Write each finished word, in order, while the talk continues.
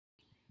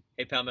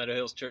Hey, Palmetto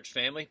Hills Church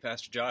family,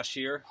 Pastor Josh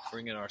here,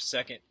 bringing our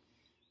second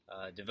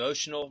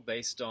devotional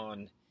based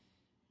on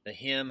the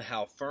hymn,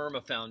 How Firm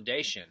a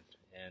Foundation.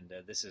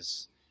 And this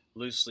is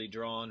loosely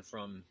drawn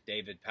from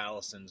David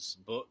Powlison's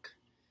book,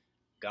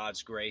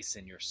 God's Grace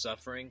in Your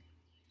Suffering.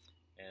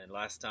 And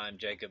last time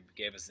Jacob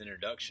gave us an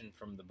introduction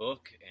from the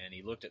book, and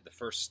he looked at the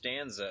first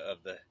stanza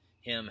of the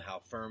hymn, How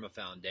Firm a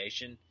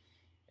Foundation.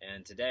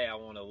 And today I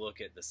want to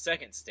look at the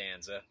second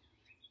stanza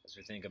as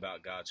we think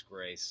about God's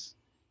grace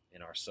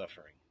in our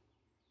suffering.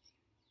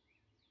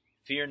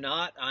 Fear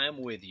not, I am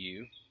with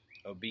you.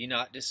 Oh, be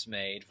not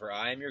dismayed, for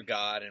I am your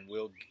God and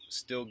will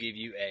still give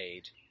you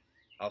aid.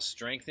 I'll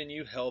strengthen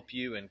you, help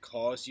you, and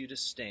cause you to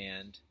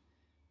stand,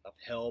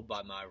 upheld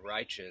by my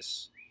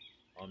righteous,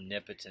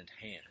 omnipotent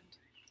hand.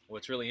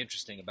 What's really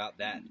interesting about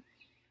that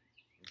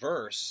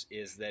verse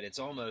is that it's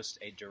almost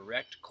a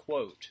direct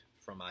quote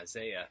from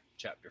Isaiah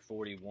chapter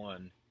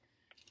 41,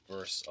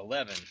 verse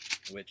 11,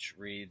 which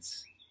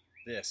reads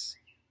this: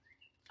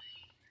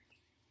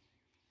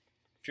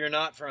 Fear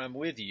not, for I am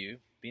with you.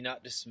 Be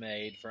not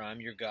dismayed, for I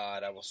am your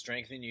God. I will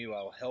strengthen you.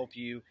 I will help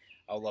you.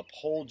 I will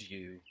uphold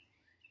you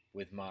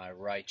with my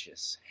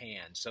righteous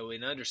hand. So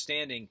in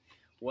understanding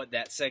what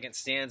that second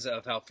stanza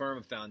of How Firm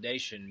a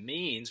Foundation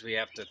means, we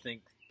have to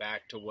think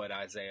back to what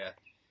Isaiah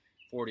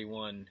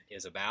 41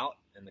 is about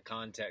and the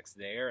context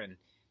there. And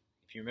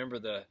if you remember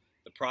the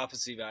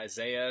prophecy of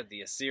Isaiah,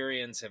 the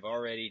Assyrians have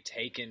already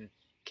taken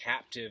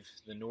captive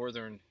the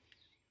northern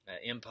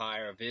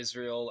empire of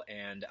Israel,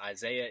 and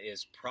Isaiah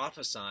is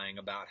prophesying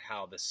about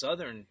how the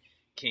southern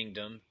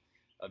kingdom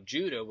of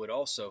Judah would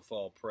also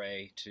fall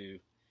prey to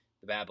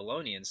the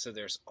Babylonians. So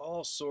there's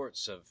all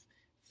sorts of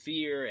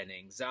fear and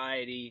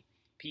anxiety,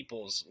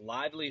 people's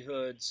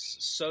livelihoods,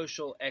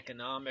 social,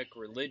 economic,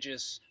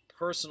 religious,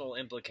 personal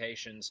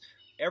implications,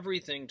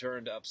 everything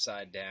turned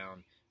upside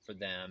down for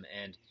them.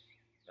 And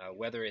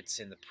whether it's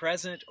in the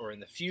present or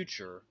in the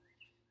future,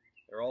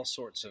 there are all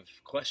sorts of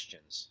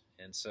questions.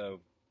 And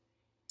so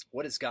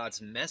what is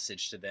God's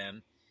message to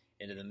them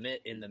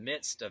in the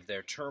midst of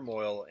their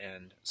turmoil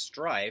and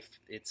strife?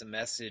 It's a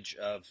message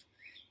of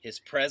His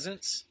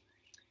presence,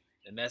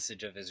 a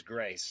message of His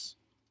grace.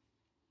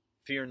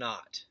 Fear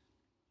not.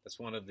 That's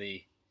one of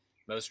the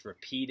most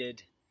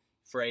repeated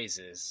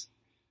phrases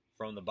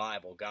from the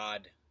Bible.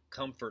 God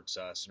comforts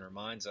us and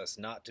reminds us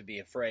not to be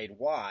afraid.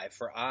 Why?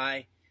 For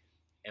I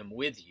am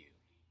with you.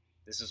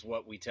 This is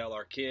what we tell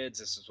our kids.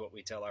 This is what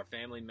we tell our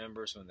family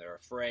members when they're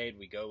afraid.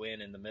 We go in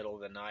the middle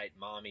of the night,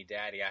 Mommy,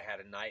 Daddy, I had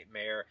a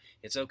nightmare.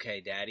 It's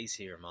okay, Daddy's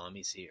here,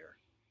 Mommy's here.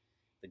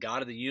 The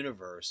God of the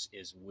universe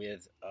is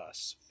with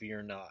us.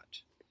 Fear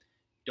not.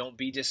 Don't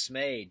be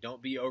dismayed.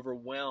 Don't be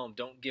overwhelmed.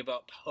 Don't give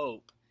up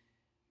hope.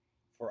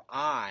 For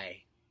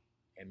I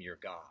am your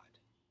God.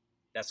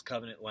 That's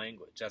covenant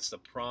language. That's the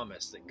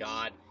promise that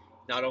God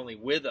not only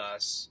with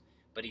us,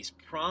 but He's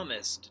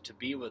promised to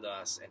be with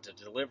us and to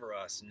deliver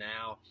us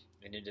now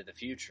and into the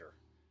future.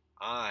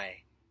 I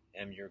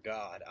am your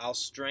God. I'll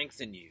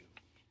strengthen you.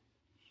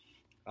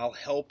 I'll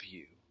help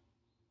you.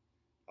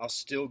 I'll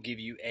still give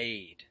you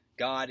aid.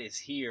 God is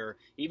here,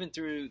 even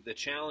through the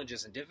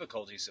challenges and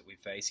difficulties that we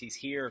face. He's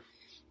here,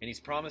 and He's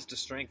promised to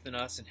strengthen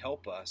us and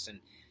help us, and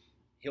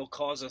He'll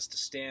cause us to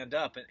stand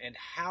up. And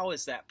how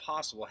is that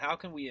possible? How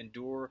can we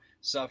endure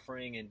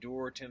suffering,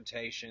 endure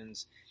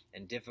temptations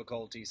and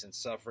difficulties and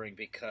suffering?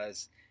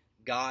 Because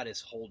God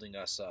is holding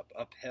us up,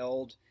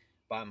 upheld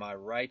by my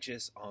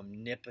righteous,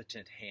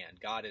 omnipotent hand.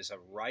 God is a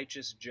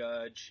righteous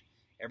judge.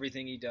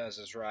 Everything He does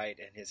is right,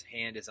 and His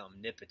hand is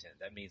omnipotent.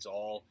 That means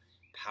all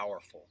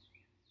powerful.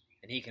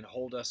 And He can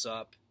hold us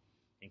up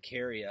and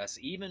carry us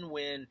even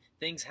when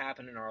things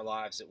happen in our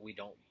lives that we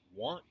don't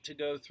want to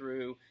go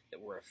through, that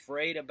we're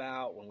afraid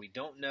about, when we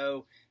don't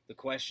know the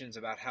questions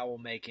about how we'll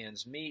make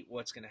ends meet,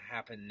 what's going to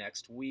happen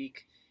next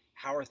week,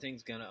 how are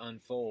things going to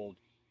unfold.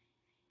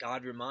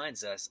 God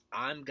reminds us,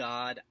 I'm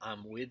God,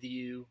 I'm with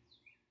you,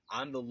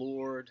 I'm the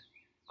Lord,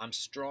 I'm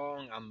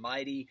strong, I'm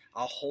mighty,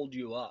 I'll hold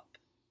you up.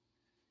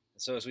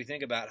 And so as we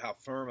think about how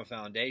firm a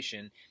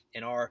foundation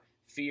in our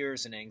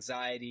fears and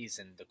anxieties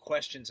and the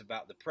questions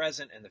about the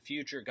present and the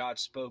future, God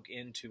spoke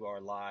into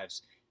our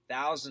lives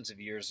thousands of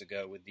years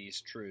ago with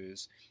these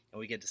truths, and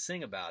we get to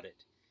sing about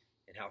it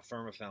and how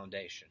firm a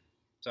foundation.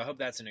 So I hope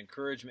that's an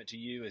encouragement to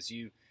you as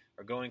you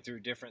are going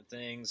through different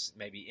things,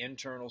 maybe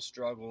internal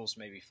struggles,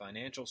 maybe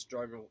financial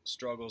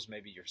struggles,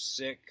 maybe you're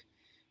sick,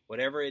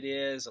 whatever it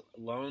is,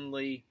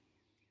 lonely,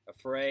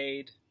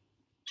 afraid.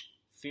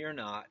 Fear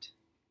not,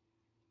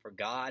 for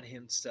God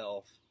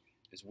Himself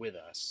is with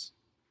us,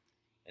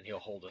 and He'll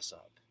hold us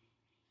up.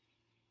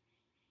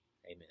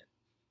 Amen.